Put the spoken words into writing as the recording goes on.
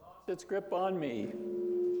its grip on me.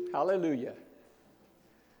 Hallelujah.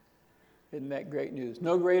 Isn't that great news?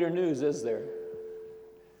 No greater news, is there?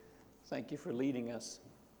 Thank you for leading us.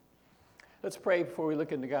 Let's pray before we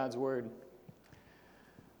look into God's Word.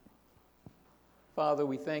 Father,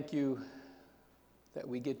 we thank you that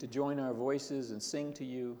we get to join our voices and sing to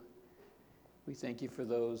you. We thank you for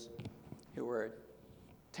those who are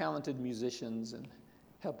talented musicians and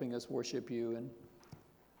helping us worship you. And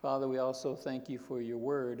Father, we also thank you for your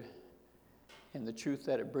word and the truth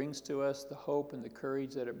that it brings to us, the hope and the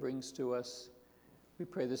courage that it brings to us. We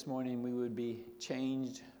pray this morning we would be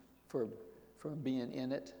changed for being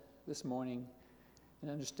in it this morning and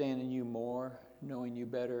understanding you more, knowing you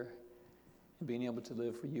better, and being able to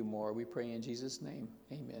live for you more. We pray in Jesus' name.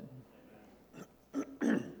 Amen.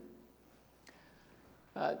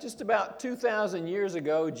 Just about 2,000 years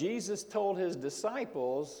ago, Jesus told his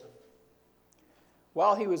disciples,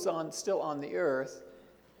 while he was still on the earth,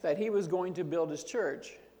 that he was going to build his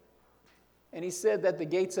church. And he said that the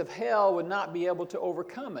gates of hell would not be able to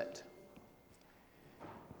overcome it.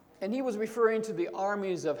 And he was referring to the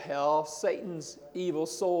armies of hell, Satan's evil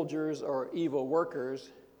soldiers or evil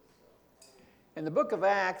workers. And the book of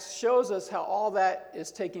Acts shows us how all that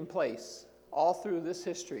is taking place, all through this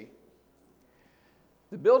history.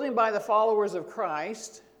 The building by the followers of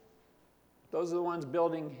Christ, those are the ones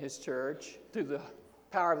building his church through the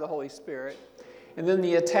power of the Holy Spirit. And then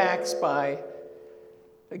the attacks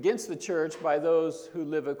against the church by those who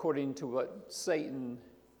live according to what Satan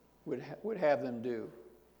would have them do.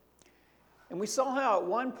 And we saw how at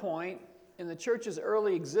one point in the church's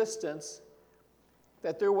early existence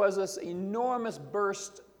that there was this enormous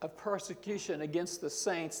burst of persecution against the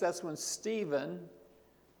saints. That's when Stephen,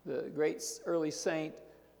 the great early saint,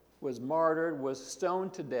 was martyred, was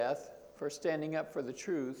stoned to death for standing up for the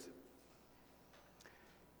truth.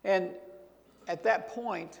 And at that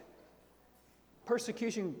point,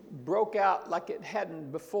 persecution broke out like it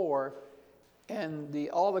hadn't before, and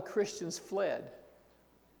all the Christians fled.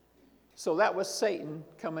 So that was Satan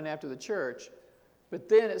coming after the church. But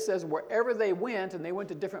then it says wherever they went, and they went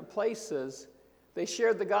to different places, they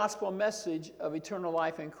shared the gospel message of eternal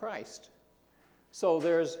life in Christ. So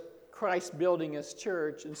there's Christ building his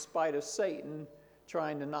church in spite of Satan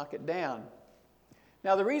trying to knock it down.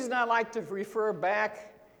 Now, the reason I like to refer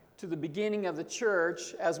back to the beginning of the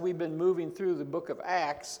church as we've been moving through the book of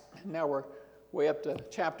Acts, now we're way up to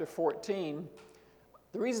chapter 14.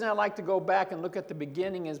 The reason I like to go back and look at the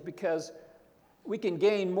beginning is because we can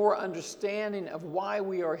gain more understanding of why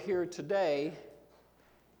we are here today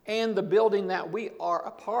and the building that we are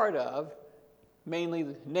a part of, namely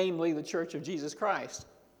the Church of Jesus Christ.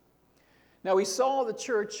 Now, we saw the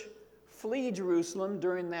church flee Jerusalem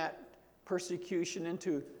during that persecution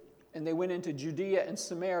and they went into Judea and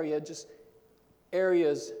Samaria, just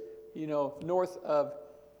areas, north of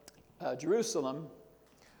Jerusalem.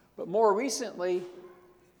 But more recently,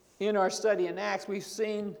 in our study in Acts, we've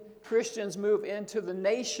seen Christians move into the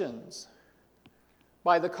nations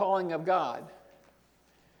by the calling of God.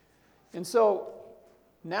 And so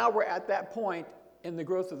now we're at that point in the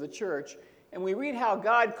growth of the church, and we read how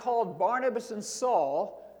God called Barnabas and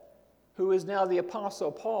Saul, who is now the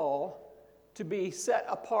Apostle Paul, to be set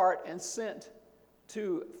apart and sent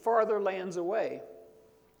to farther lands away.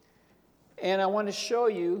 And I want to show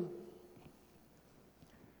you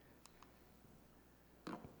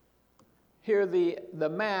here the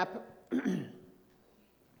map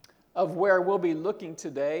of where we'll be looking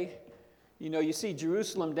today. You see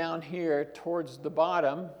Jerusalem down here towards the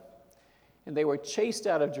bottom, and they were chased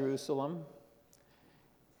out of Jerusalem.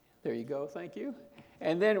 There you go, thank you.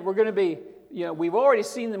 And then we're going to be, we've already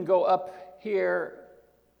seen them go up here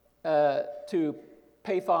to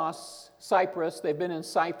Paphos, Cyprus. They've been in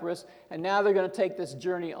Cyprus, and now they're going to take this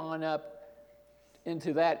journey on up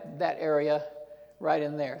into that area right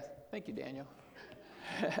in there. Thank you, Daniel.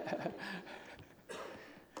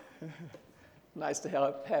 Nice to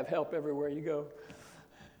have help everywhere you go.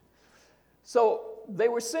 So they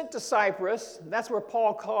were sent to Cyprus. That's where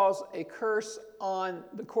Paul calls a curse on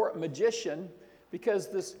the court magician, because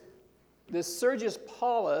this Sergius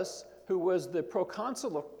Paulus, who was the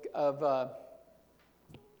proconsul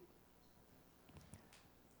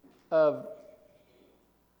of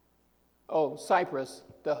Cyprus,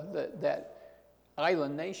 that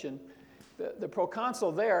island nation, the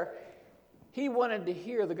proconsul there, he wanted to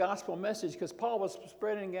hear the gospel message because Paul was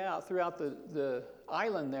spreading it out throughout the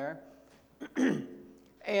island there.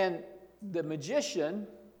 And the magician,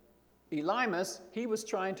 Elymas, he was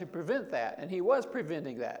trying to prevent that, and he was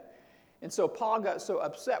preventing that. And so Paul got so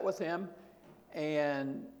upset with him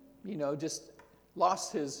and, just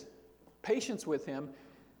lost his patience with him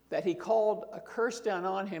that he called a curse down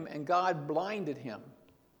on him and God blinded him.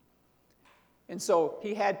 And so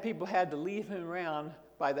people had to leave him around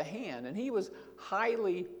by the hand. And he was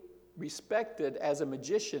highly respected as a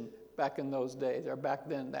magician back in those days, or back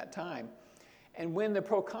then, that time. And when the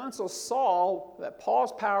proconsul saw that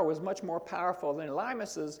Paul's power was much more powerful than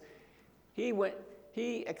Elymas's,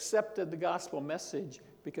 he accepted the gospel message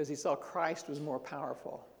because he saw Christ was more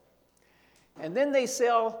powerful. And then they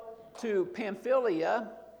sail to Pamphylia,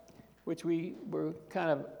 which we were kind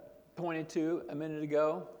of pointed to a minute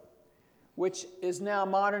ago, which is now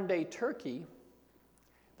modern-day Turkey.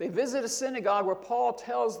 They visit a synagogue where Paul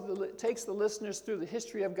takes the listeners through the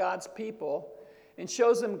history of God's people and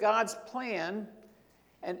shows them God's plan,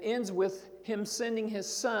 and ends with him sending his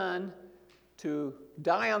son to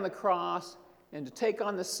die on the cross and to take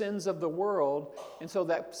on the sins of the world. And so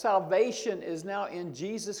that salvation is now in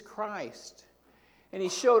Jesus Christ. And he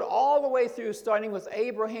showed all the way through, starting with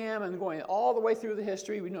Abraham and going all the way through the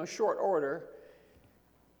history, we know short order,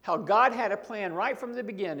 how God had a plan right from the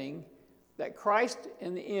beginning that Christ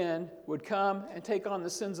in the end would come and take on the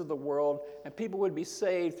sins of the world, and people would be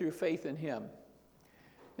saved through faith in him.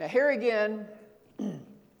 Now here again,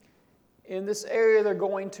 in this area they're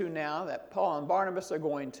going to now, that Paul and Barnabas are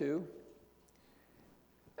going to,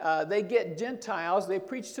 they get Gentiles, they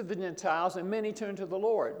preach to the Gentiles, and many turn to the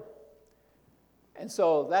Lord. And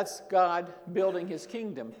so that's God building his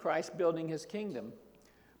kingdom, Christ building his kingdom.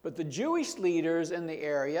 But the Jewish leaders in the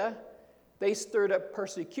area, they stirred up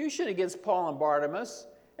persecution against Paul and Barnabas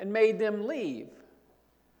and made them leave.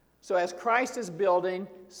 So as Christ is building,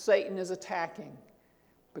 Satan is attacking.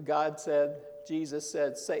 But Jesus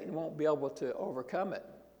said, Satan won't be able to overcome it.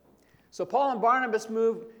 So Paul and Barnabas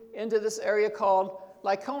moved into this area called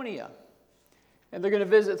Lycaonia. And they're going to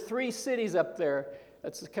visit 3 cities up there.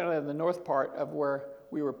 That's kind of in the north part of where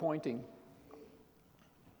we were pointing.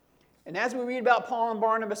 And as we read about Paul and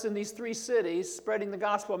Barnabas in these 3 cities, spreading the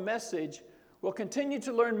gospel message, we'll continue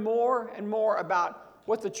to learn more and more about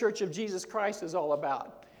what the Church of Jesus Christ is all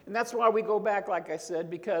about. And that's why we go back, like I said,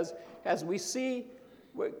 because as we see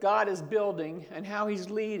what God is building and how he's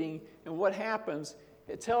leading and what happens,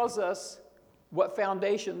 it tells us what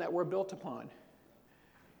foundation that we're built upon.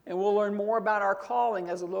 And we'll learn more about our calling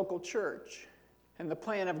as a local church and the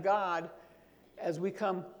plan of God as we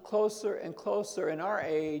come closer and closer in our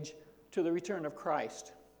age to the return of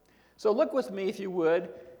Christ. So look with me, if you would,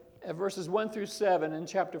 at verses 1 through 7 in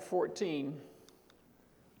chapter 14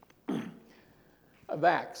 of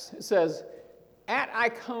Acts. It says, at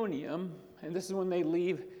Iconium, and this is when they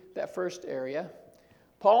leave that first area,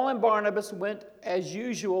 Paul and Barnabas went as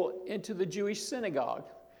usual into the Jewish synagogue.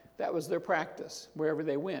 That was their practice, wherever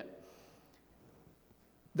they went.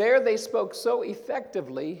 There they spoke so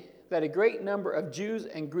effectively that a great number of Jews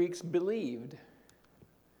and Greeks believed.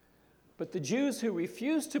 But the Jews who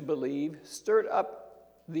refused to believe stirred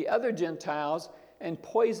up the other Gentiles and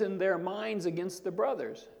poisoned their minds against the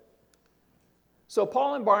brothers. So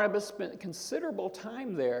Paul and Barnabas spent considerable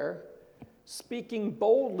time there speaking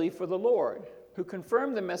boldly for the Lord, who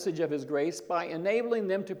confirmed the message of his grace by enabling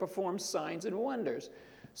them to perform signs and wonders.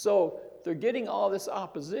 So they're getting all this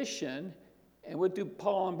opposition, and what do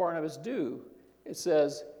Paul and Barnabas do? It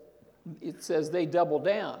says they double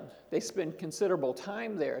down. They spend considerable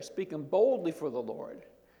time there speaking boldly for the Lord.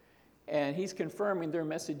 And he's confirming their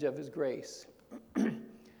message of his grace.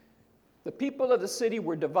 The people of the city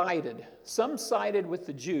were divided. Some sided with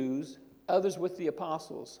the Jews, others with the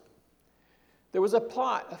apostles. There was a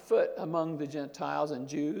plot afoot among the Gentiles and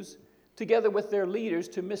Jews, together with their leaders,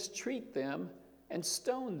 to mistreat them and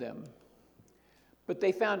stone them. But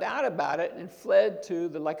they found out about it and fled to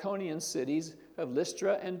the Lycaonian cities of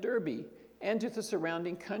Lystra and Derbe, and to the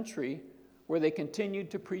surrounding country, where they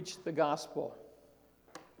continued to preach the gospel.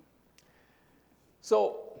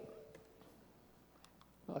 So,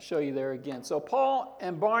 I'll show you there again. So Paul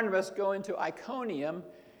and Barnabas go into Iconium,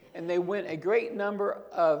 and they win a great number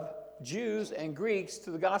of Jews and Greeks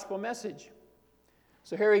to the gospel message.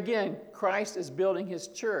 So here again, Christ is building his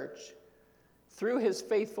church through his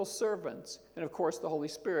faithful servants, and of course the Holy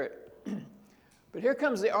Spirit. But here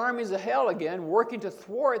comes the armies of hell again, working to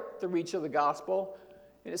thwart the reach of the gospel.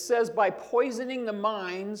 And it says, by poisoning the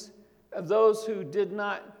minds of those who did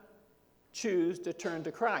not choose to turn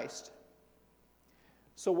to Christ.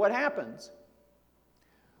 So what happens?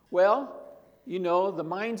 Well, you know, the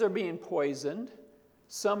minds are being poisoned.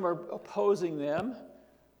 Some are opposing them.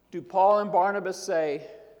 Do Paul and Barnabas say,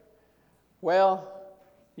 well,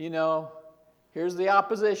 you know, here's the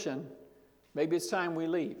opposition. Maybe it's time we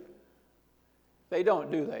leave? They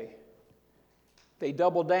don't, do they? They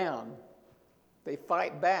double down. They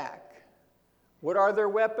fight back. What are their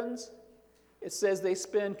weapons? It says they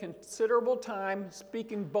spend considerable time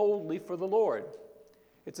speaking boldly for the Lord.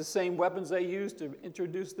 It's the same weapons they used to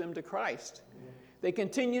introduce them to Christ. They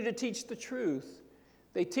continue to teach the truth.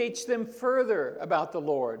 They teach them further about the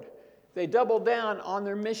Lord. They double down on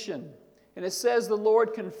their mission. And it says the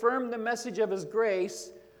Lord confirmed the message of his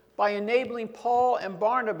grace by enabling Paul and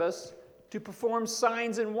Barnabas to perform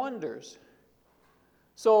signs and wonders.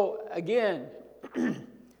 So again,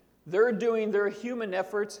 they're doing their human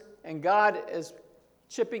efforts, and God is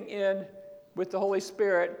chipping in with the Holy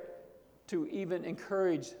Spirit to even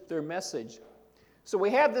encourage their message. So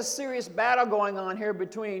we have this serious battle going on here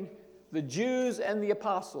between the Jews and the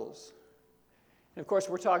apostles. And of course,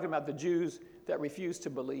 we're talking about the Jews that refused to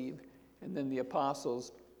believe, and then the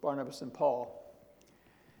apostles, Barnabas and Paul.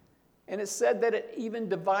 And it said that it even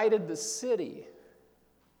divided the city,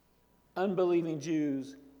 unbelieving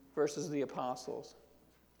Jews versus the apostles.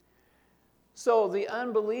 So the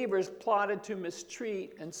unbelievers plotted to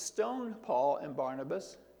mistreat and stone Paul and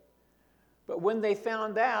Barnabas. But when they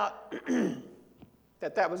found out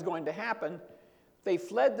that that was going to happen, they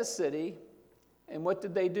fled the city. And what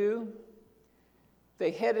did they do?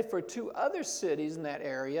 They headed for 2 other cities in that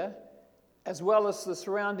area, as well as the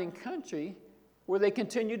surrounding country, where they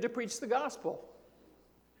continued to preach the gospel.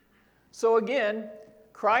 So again,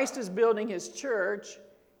 Christ is building his church,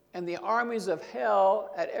 and the armies of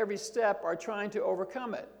hell at every step are trying to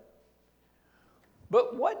overcome it.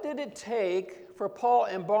 But what did it take for Paul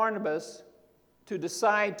and Barnabas to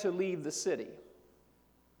decide to leave the city?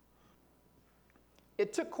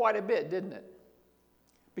 It took quite a bit, didn't it?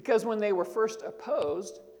 Because when they were first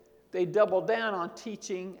opposed, they doubled down on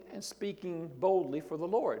teaching and speaking boldly for the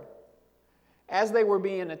Lord. As they were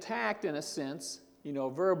being attacked, in a sense,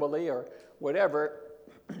 verbally or whatever,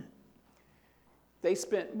 they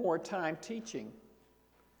spent more time teaching.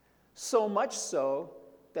 So much so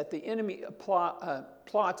that the enemy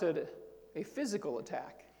plotted a physical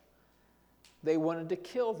attack. They wanted to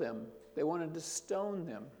kill them. They wanted to stone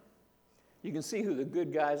them. You can see who the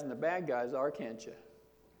good guys and the bad guys are, can't you?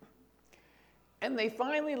 And they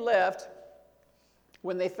finally left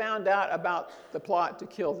when they found out about the plot to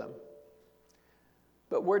kill them.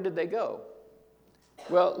 But where did they go?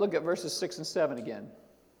 Well, look at verses 6 and 7 again.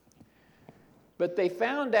 But they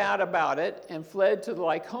found out about it and fled to the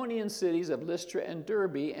Lycaonian cities of Lystra and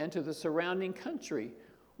Derbe and to the surrounding country,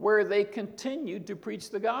 where they continued to preach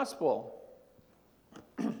the gospel.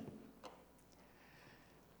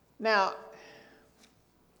 Now,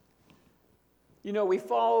 we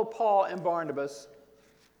follow Paul and Barnabas.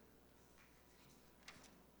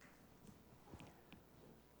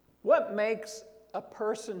 What makes a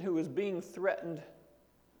person who is being threatened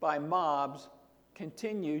by mobs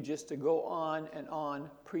continue just to go on and on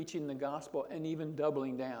preaching the gospel and even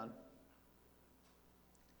doubling down?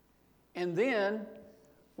 And then,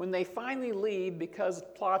 when they finally leave because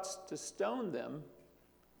plots to stone them,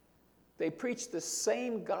 they preach the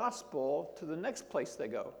same gospel to the next place they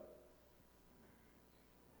go.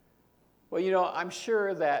 Well, I'm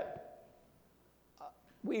sure that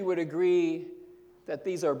we would agree that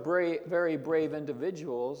these are very brave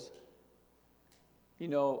individuals,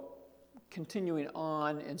 continuing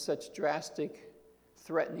on in such drastic,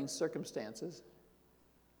 threatening circumstances.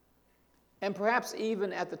 And perhaps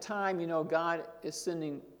even at the time, God is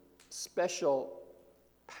sending special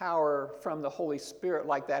power from the Holy Spirit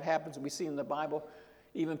like that happens. We see in the Bible,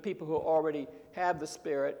 even people who already have the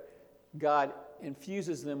Spirit, God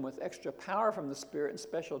infuses them with extra power from the Spirit in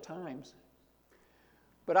special times.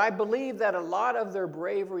 But I believe that a lot of their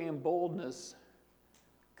bravery and boldness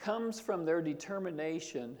comes from their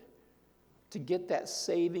determination to get that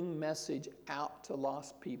saving message out to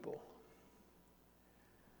lost people.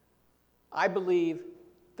 I believe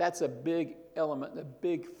that's a big element, a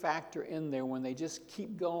big factor in there when they just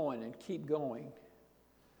keep going and keep going.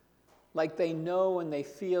 Like they know and they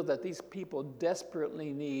feel that these people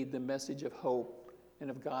desperately need the message of hope and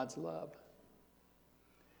of God's love.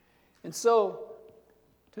 And so,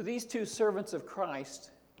 to these 2 servants of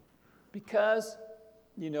Christ, because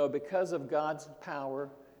of God's power,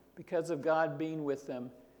 because of God being with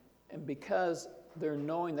them, and because they're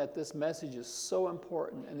knowing that this message is so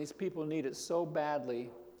important and these people need it so badly,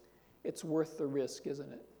 it's worth the risk,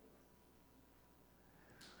 isn't it?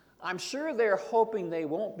 I'm sure they're hoping they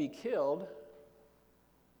won't be killed.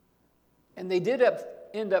 And they did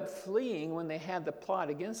end up fleeing when they had the plot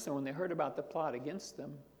against them, when they heard about the plot against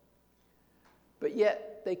them. But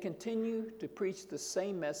yet, they continue to preach the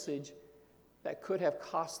same message that could have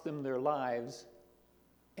cost them their lives,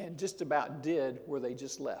 and just about did where they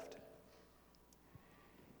just left.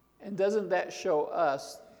 And doesn't that show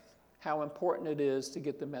us how important it is to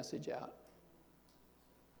get the message out.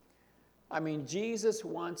 I mean, Jesus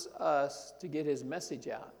wants us to get his message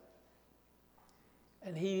out.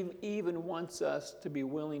 And he even wants us to be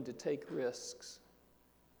willing to take risks.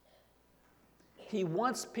 He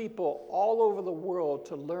wants people all over the world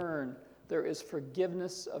to learn there is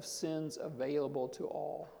forgiveness of sins available to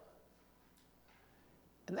all.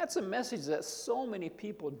 And that's a message that so many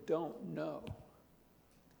people don't know.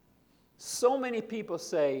 So many people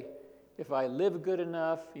say, if I live good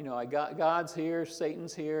enough, I got God's here,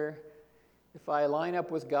 Satan's here. If I line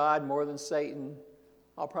up with God more than Satan,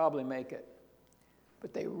 I'll probably make it.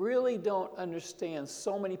 But they really don't understand.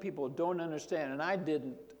 So many people don't understand, and I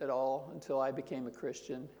didn't at all until I became a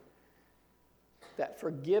Christian, that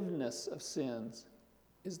forgiveness of sins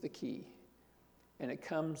is the key. And it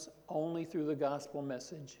comes only through the gospel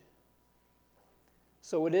message.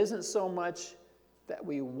 So it isn't so much that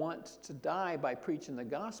we want to die by preaching the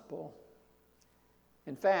gospel.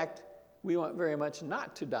 In fact, we want very much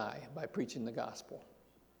not to die by preaching the gospel.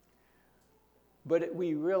 But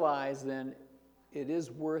we realize then it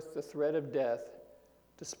is worth the threat of death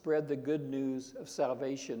to spread the good news of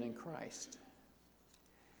salvation in Christ.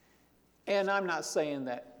 And I'm not saying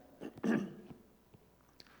that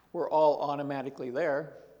we're all automatically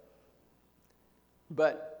there,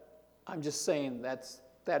 but I'm just saying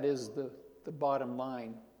that is the bottom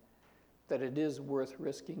line, that it is worth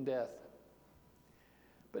risking death.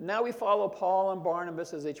 But now we follow Paul and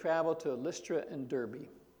Barnabas as they travel to Lystra and Derbe.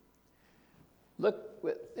 Look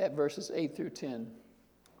at verses 8 through 10.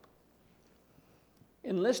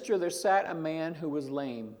 In Lystra there sat a man who was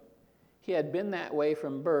lame. He had been that way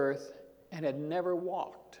from birth and had never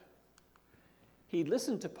walked. He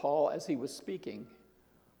listened to Paul as he was speaking.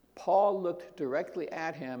 Paul looked directly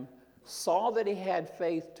at him, saw that he had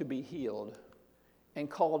faith to be healed, and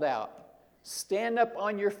called out, "Stand up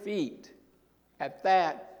on your feet." At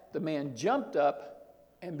that, the man jumped up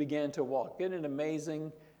and began to walk. Isn't it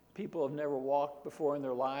amazing? People have never walked before in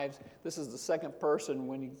their lives. This is the second person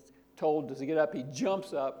when he's told to get up, he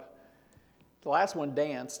jumps up. The last one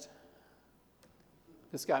danced.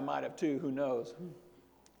 This guy might have too, who knows?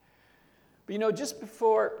 But just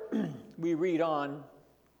before we read on,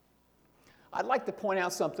 I'd like to point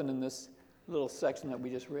out something in this little section that we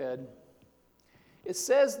just read. It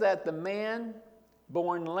says that the man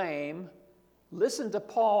born lame listened to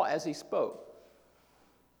Paul as he spoke.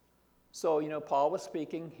 So, Paul was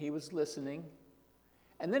speaking, he was listening.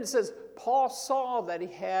 And then it says, Paul saw that he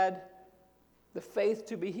had the faith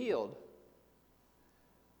to be healed.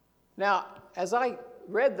 Now, as I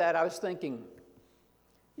read that, I was thinking,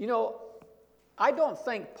 I don't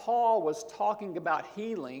think Paul was talking about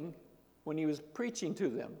healing when he was preaching to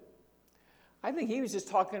them. I think he was just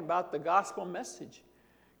talking about the gospel message.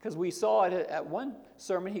 Because we saw it at one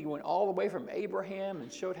sermon, he went all the way from Abraham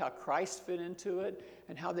and showed how Christ fit into it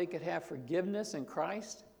and how they could have forgiveness in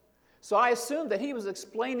Christ. So I assumed that he was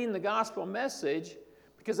explaining the gospel message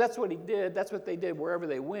because that's what he did. That's what they did wherever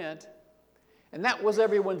they went. And that was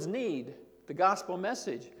everyone's need, the gospel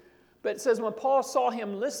message. But it says when Paul saw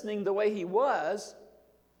him listening the way he was,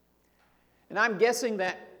 and I'm guessing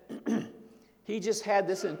that he just had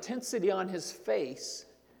this intensity on his face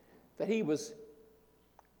that he was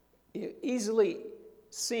easily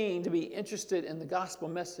seen to be interested in the gospel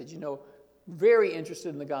message, very interested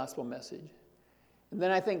in the gospel message. And then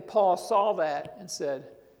I think Paul saw that and said,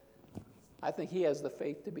 I think he has the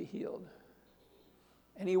faith to be healed.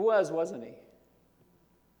 And he was, wasn't he?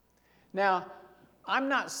 Now, I'm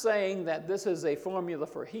not saying that this is a formula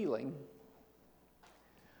for healing.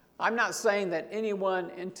 I'm not saying that anyone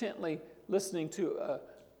intently listening to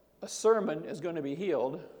a sermon is going to be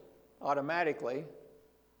healed automatically.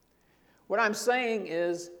 What I'm saying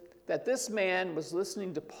is that this man was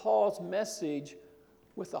listening to Paul's message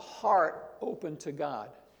with a heart open to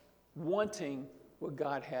God, wanting what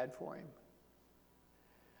God had for him.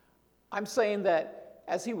 I'm saying that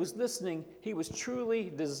as he was listening, he was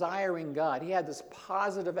truly desiring God. He had this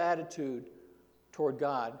positive attitude toward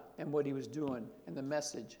God and what he was doing and the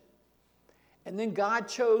message. And then God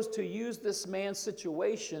chose to use this man's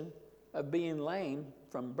situation of being lame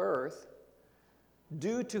from birth,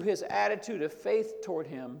 due to his attitude of faith toward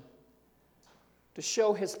him, to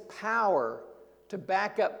show his power to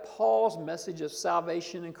back up Paul's message of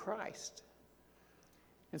salvation in Christ.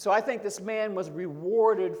 And so I think this man was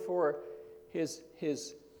rewarded for his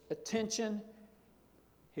attention,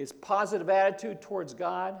 his positive attitude towards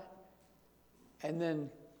God, and then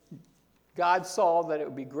God saw that it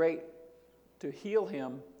would be great to heal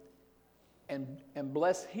him and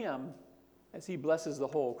bless him as he blesses the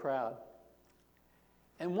whole crowd.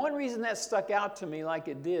 And one reason that stuck out to me like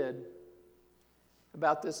it did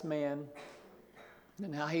about this man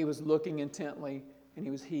and how he was looking intently and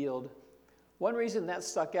he was healed, one reason that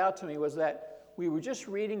stuck out to me was that we were just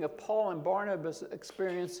reading of Paul and Barnabas'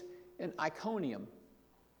 experience in Iconium.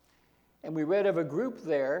 And we read of a group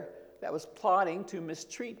there that was plotting to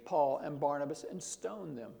mistreat Paul and Barnabas and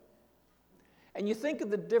stone them. And you think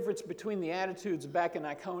of the difference between the attitudes back in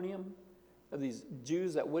Iconium of these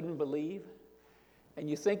Jews that wouldn't believe, and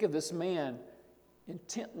you think of this man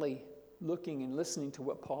intently looking and listening to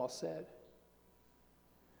what Paul said.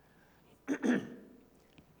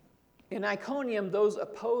 In Iconium, those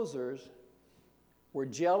opposers were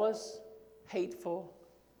jealous, hateful,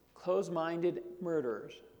 close-minded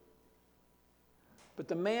murderers. But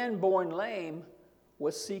the man born lame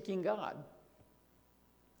was seeking God.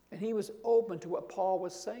 And he was open to what Paul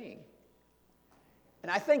was saying. And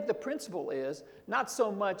I think the principle is not so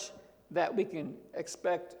much that we can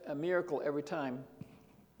expect a miracle every time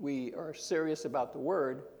we are serious about the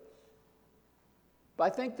word, but I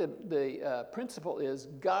think the principle is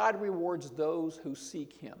God rewards those who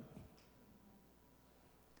seek him.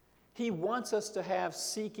 He wants us to have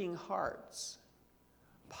seeking hearts,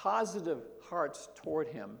 positive hearts toward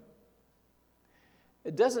him.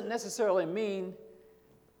 It doesn't necessarily mean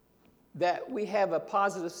that we have a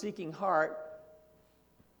positive seeking heart.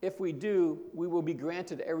 If we do, we will be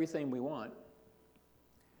granted everything we want.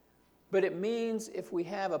 But it means if we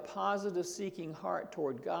have a positive seeking heart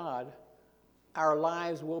toward God, our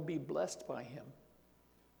lives will be blessed by him.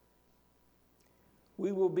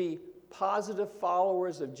 We will be positive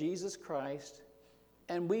followers of Jesus Christ,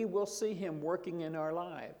 and we will see him working in our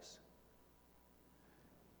lives.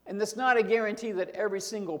 And that's not a guarantee that every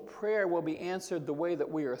single prayer will be answered the way that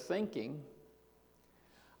we are thinking.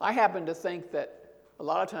 I happen to think that a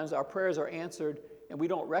lot of times our prayers are answered and we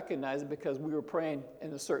don't recognize it because we were praying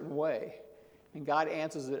in a certain way, and God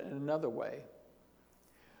answers it in another way.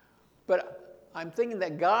 But I'm thinking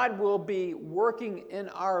that God will be working in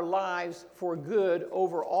our lives for good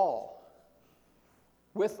overall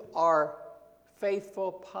with our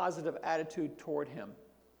faithful, positive attitude toward him.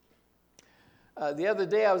 The other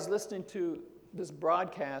day I was listening to this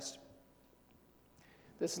broadcast.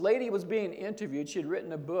 This lady was being interviewed. She had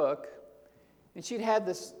written a book, and she'd had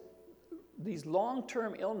these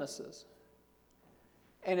long-term illnesses.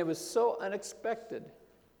 And it was so unexpected,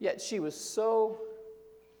 yet she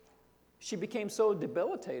became so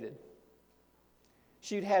debilitated.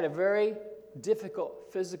 She'd had a very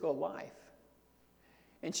difficult physical life.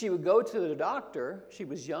 And she would go to the doctor. She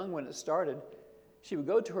was young when it started. She would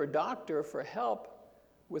go to her doctor for help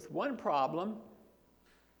with one problem,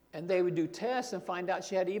 and they would do tests and find out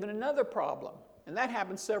she had even another problem. And that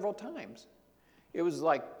happened several times. It was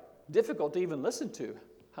like difficult to even listen to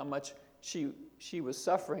how much she was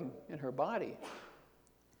suffering in her body.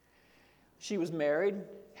 She was married,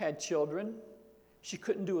 had children. She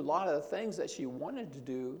couldn't do a lot of the things that she wanted to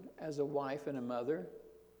do as a wife and a mother.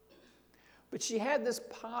 But she had this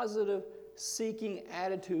positive seeking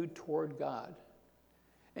attitude toward God.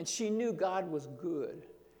 And she knew God was good.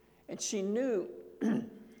 And she knew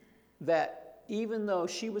that even though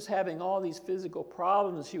she was having all these physical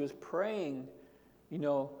problems, she was praying,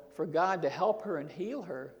 for God to help her and heal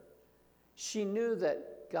her, she knew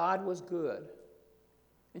that God was good.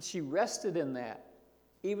 And she rested in that,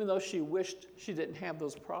 even though she wished she didn't have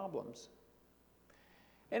those problems.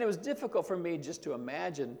 And it was difficult for me just to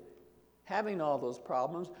imagine having all those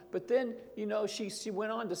problems. But then, she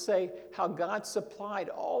went on to say how God supplied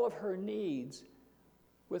all of her needs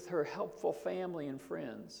with her helpful family and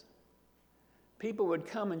friends. People would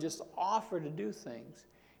come and just offer to do things.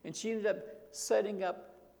 And she ended up setting up,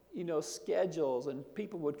 schedules, and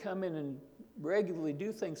people would come in and regularly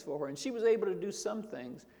do things for her. And she was able to do some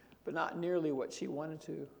things, but not nearly what she wanted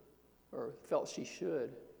to or felt she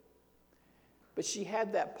should. But she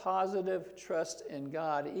had that positive trust in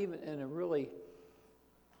God, even in a really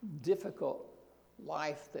difficult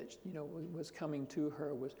life that was coming to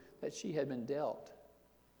her, that she had been dealt.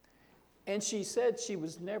 And she said she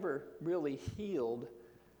was never really healed,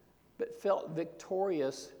 but felt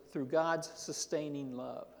victorious through God's sustaining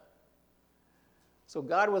love. So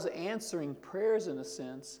God was answering prayers in a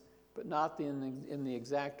sense, but not in the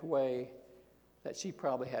exact way that she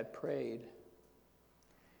probably had prayed.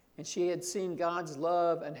 And she had seen God's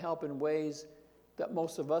love and help in ways that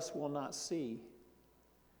most of us will not see.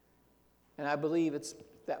 And I believe it's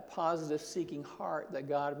that positive seeking heart that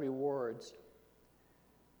God rewards.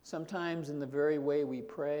 Sometimes in the very way we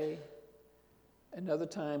pray, and other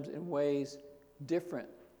times in ways different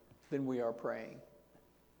than we are praying.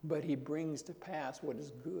 But he brings to pass what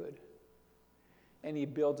is good. and he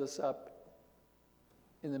builds us up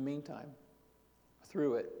in the meantime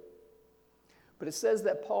through it. But it says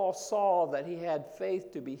that Paul saw that he had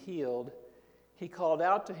faith to be healed. He called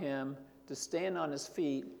out to him to stand on his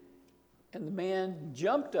feet, and the man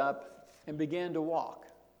jumped up and began to walk.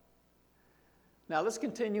 Now let's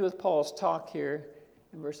continue with Paul's talk here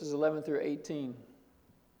in verses 11 through 18.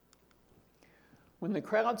 When the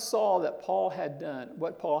crowd saw that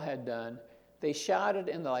what Paul had done, they shouted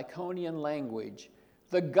in the Lycaonian language,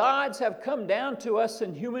 "The gods have come down to us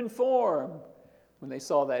in human form," when they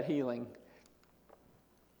saw that healing.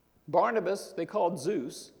 Barnabas they called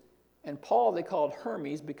Zeus, and Paul they called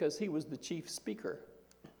Hermes because he was the chief speaker.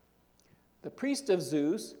 The priest of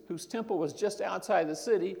Zeus, whose temple was just outside the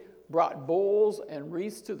city, brought bowls and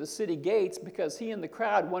wreaths to the city gates because he and the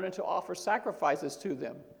crowd wanted to offer sacrifices to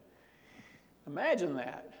them. Imagine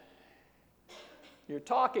that. You're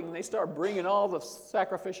talking and they start bringing all the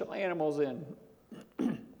sacrificial animals in.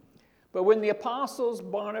 But when the apostles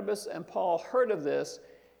Barnabas and Paul heard of this,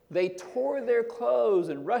 they tore their clothes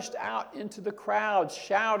and rushed out into the crowd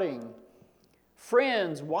shouting,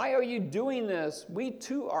 "Friends, why are you doing this? We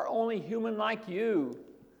too are only human like you.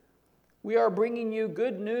 We are bringing you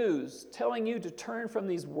good news, telling you to turn from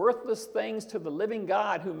these worthless things to the living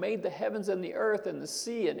God who made the heavens and the earth and the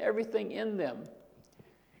sea and everything in them.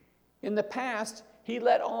 In the past, he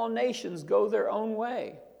let all nations go their own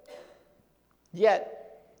way.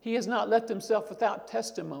 Yet, he has not left himself without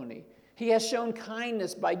testimony. He has shown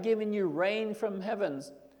kindness by giving you rain from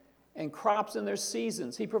heavens and crops in their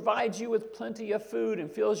seasons. He provides you with plenty of food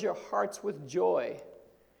and fills your hearts with joy."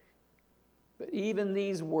 But even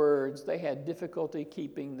these words, they had difficulty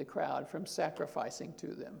keeping the crowd from sacrificing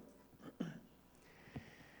to them.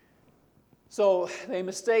 So they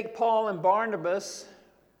mistake Paul and Barnabas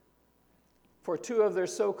for two of their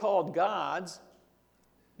so-called gods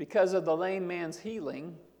because of the lame man's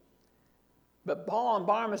healing. But Paul and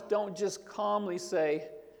Barnabas don't just calmly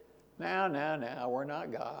say, "Now, we're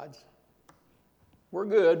not gods. We're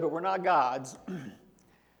good, but we're not gods."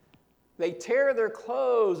 They tear their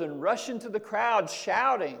clothes and rush into the crowd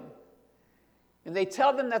shouting. And they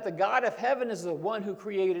tell them that the God of heaven is the one who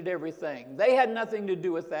created everything. They had nothing to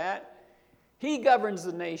do with that. He governs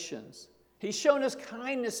the nations. He's shown his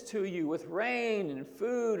kindness to you with rain and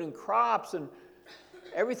food and crops and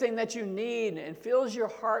everything that you need, and fills your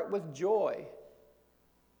heart with joy.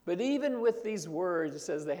 But even with these words, it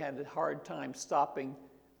says they had a hard time stopping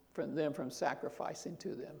them from sacrificing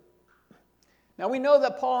to them. Now we know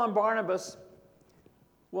that Paul and Barnabas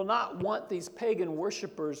will not want these pagan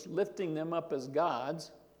worshipers lifting them up as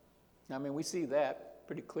gods. I mean, we see that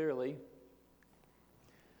pretty clearly.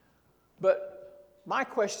 But my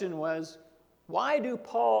question was, why do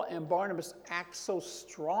Paul and Barnabas act so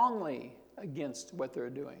strongly against what they're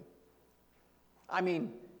doing? I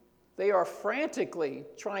mean, they are frantically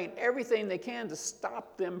trying everything they can to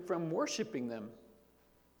stop them from worshiping them.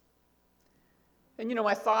 And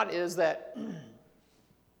my thought is that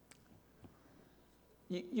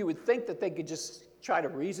you would think that they could just try to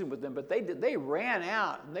reason with them, but they ran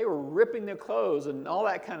out and they were ripping their clothes and all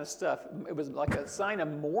that kind of stuff. It was like a sign of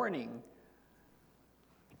mourning.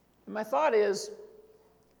 And my thought is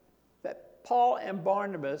that Paul and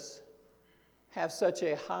Barnabas have such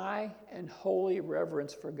a high and holy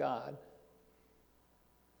reverence for God.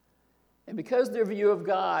 And because their view of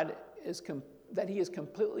God is that he is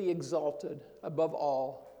completely exalted above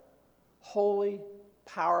all, holy,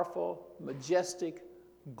 powerful, majestic,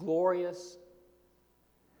 glorious,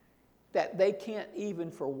 that they can't even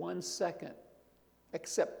for 1 second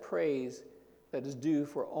accept praise that is due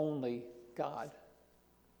for only God.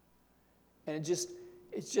 And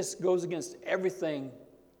it just goes against everything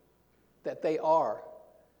that they are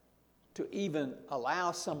to even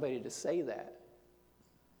allow somebody to say that.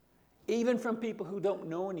 Even from people who don't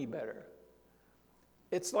know any better.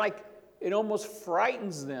 It's like it almost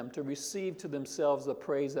frightens them to receive to themselves the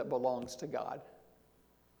praise that belongs to God.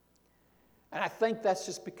 And I think that's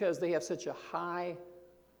just because they have such a high,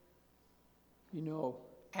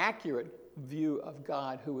 accurate view of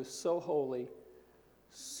God, who is so holy,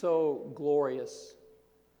 so glorious,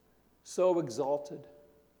 so exalted.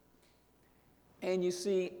 And you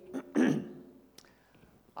see,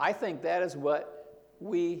 I think that is what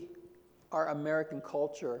our American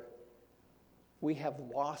culture, we have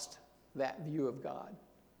lost that view of God.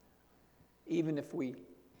 Even if we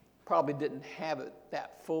probably didn't have it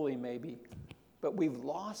that fully maybe, but we've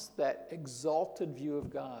lost that exalted view of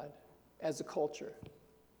God as a culture.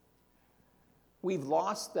 We've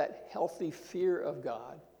lost that healthy fear of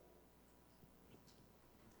God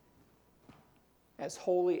as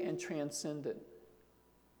holy and transcendent.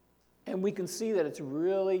 And we can see that it's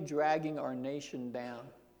really dragging our nation down.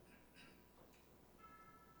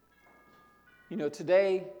 You know,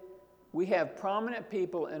 today we have prominent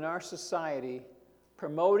people in our society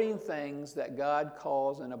promoting things that God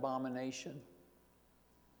calls an abomination.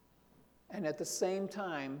 And at the same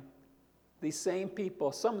time, these same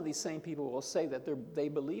people, some of these same people will say that they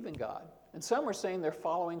believe in God. And some are saying they're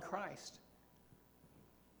following Christ.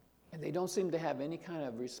 And they don't seem to have any kind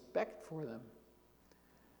of respect for them.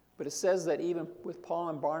 But it says that even with Paul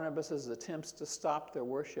and Barnabas' attempts to stop their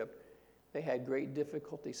worship, they had great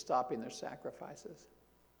difficulty stopping their sacrifices.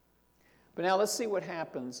 But now let's see what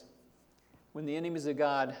happens when the enemies of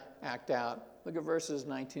God act out. Look at verses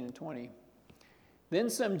 19 and 20. Then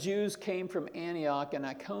some Jews came from Antioch and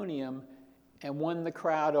Iconium and won the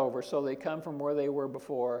crowd over. So they come from where they were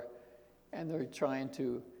before, and they're trying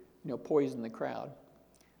to, poison the crowd.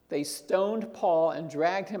 They stoned Paul and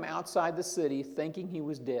dragged him outside the city, thinking he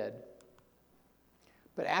was dead.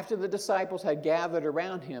 But after the disciples had gathered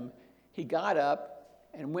around him, he got up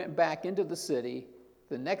and went back into the city.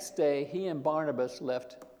 The next day, he and Barnabas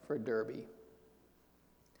left for Derbe.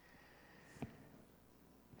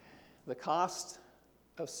 The cost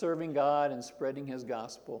of serving God and spreading his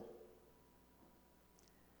gospel.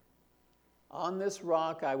 On this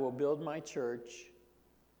rock I will build my church,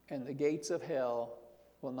 and the gates of hell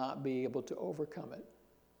will not be able to overcome it.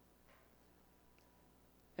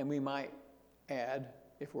 And we might add,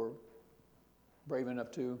 if we're brave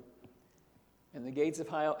enough to, and the gates of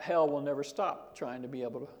hell will never stop trying to be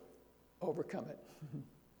able to overcome it.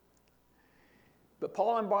 But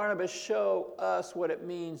Paul and Barnabas show us what it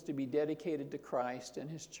means to be dedicated to Christ and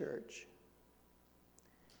his church.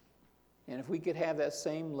 And if we could have that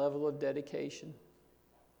same level of dedication.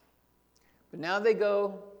 But now they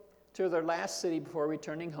go to their last city before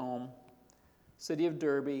returning home, city of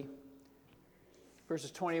Derbe,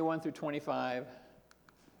 verses 21 through 25.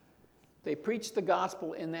 They preached the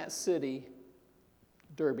gospel in that city,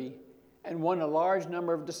 Derbe, and won a large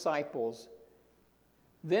number of disciples.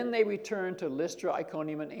 Then they returned to Lystra,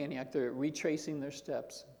 Iconium, and Antioch. They're retracing their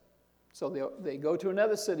steps. So they go to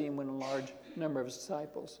another city and win a large number of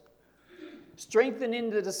disciples.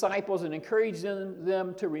 Strengthening the disciples and encouraging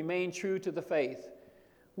them to remain true to the faith.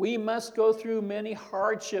 We must go through many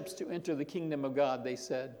hardships to enter the kingdom of God, they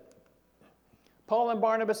said. Paul and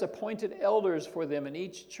Barnabas appointed elders for them in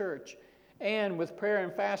each church, and with prayer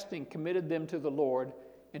and fasting committed them to the Lord,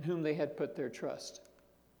 in whom they had put their trust.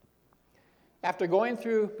 After going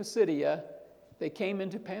through Pisidia, they came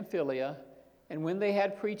into Pamphylia, and when they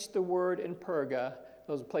had preached the word in Perga,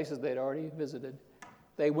 those places they'd already visited,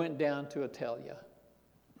 they went down to Attalia.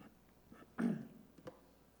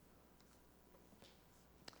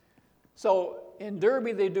 So in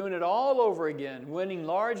Derbe, they're doing it all over again, winning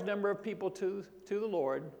large number of people to the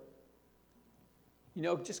Lord.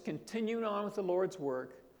 Just continuing on with the Lord's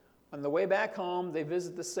work. On the way back home, they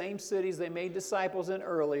visit the same cities they made disciples in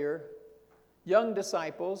earlier. Young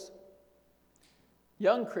disciples,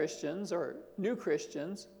 young Christians or new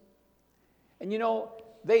Christians. And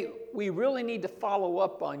we really need to follow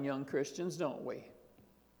up on young Christians, don't we?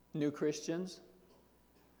 New Christians.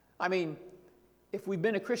 I mean, if we've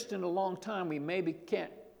been a Christian a long time, we maybe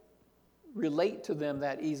can't relate to them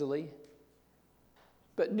that easily.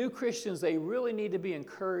 But new Christians, they really need to be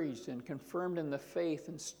encouraged and confirmed in the faith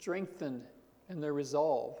and strengthened in their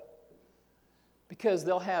resolve. Because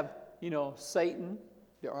they'll have, Satan,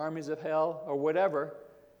 the armies of hell, or whatever,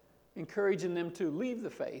 encouraging them to leave the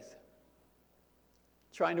faith,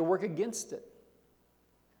 trying to work against it.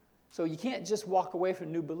 So you can't just walk away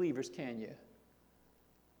from new believers, can you?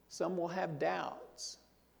 Some will have doubts.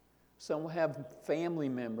 Some will have family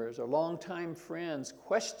members or longtime friends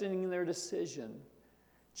questioning their decision,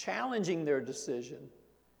 challenging their decision,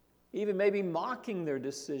 even maybe mocking their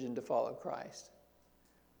decision to follow Christ.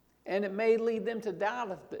 And it may lead them to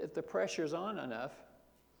doubt if the pressure's on enough.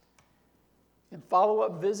 And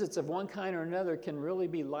follow-up visits of one kind or another can really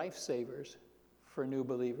be lifesavers for new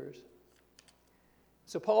believers.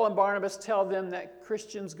 So Paul and Barnabas tell them that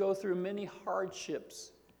Christians go through many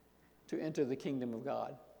hardships to enter the kingdom of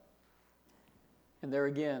God. And there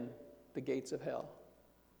again, the gates of hell.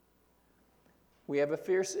 We have a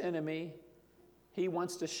fierce enemy. He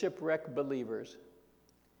wants to shipwreck believers.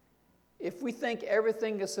 If we think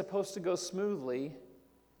everything is supposed to go smoothly,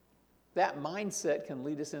 that mindset can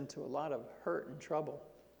lead us into a lot of hurt and trouble.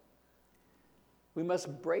 We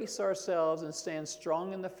must brace ourselves and stand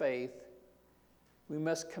strong in the faith. We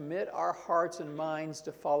must commit our hearts and minds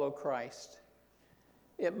to follow Christ.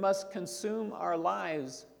 It must consume our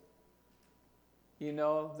lives,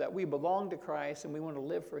 that we belong to Christ and we want to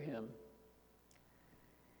live for Him.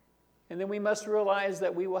 And then we must realize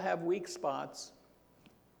that we will have weak spots,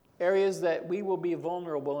 areas that we will be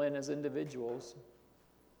vulnerable in as individuals.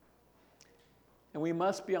 And we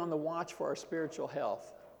must be on the watch for our spiritual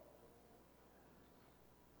health.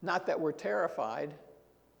 Not that we're terrified.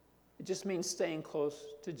 It just means staying close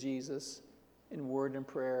to Jesus in word and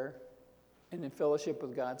prayer and in fellowship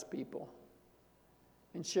with God's people.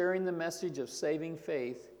 And sharing the message of saving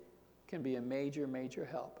faith can be a major, major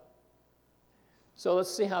help. So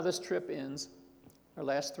let's see how this trip ends. Our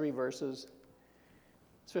last 3 verses.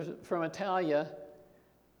 So from Italia,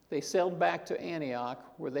 they sailed back to Antioch,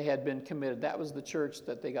 where they had been committed. That was the church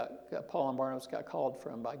that Paul and Barnabas got called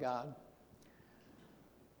from by God.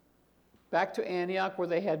 Back to Antioch, where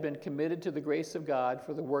they had been committed to the grace of God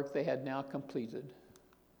for the work they had now completed.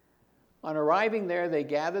 On arriving there, they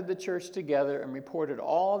gathered the church together and reported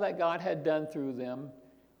all that God had done through them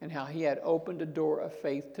and how he had opened a door of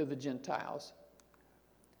faith to the Gentiles.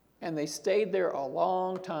 And they stayed there a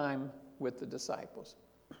long time with the disciples.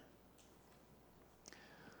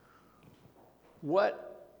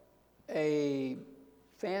 What a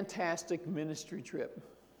fantastic ministry trip.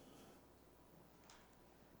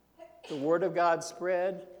 The word of God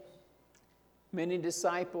spread, many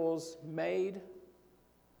disciples made,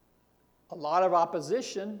 a lot of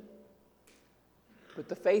opposition, but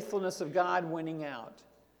the faithfulness of God winning out.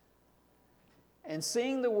 And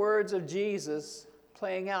seeing the words of Jesus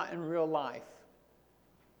playing out in real life.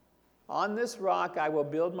 On this rock I will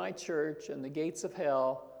build my church, and the gates of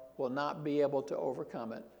hell will not be able to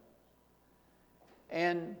overcome it.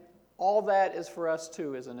 And all that is for us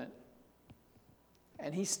too, isn't it?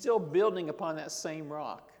 And he's still building upon that same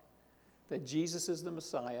rock, that Jesus is the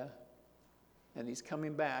Messiah, and he's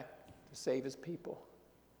coming back to save his people.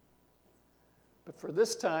 But for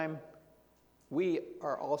this time, we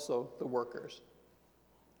are also the workers.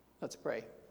 Let's pray.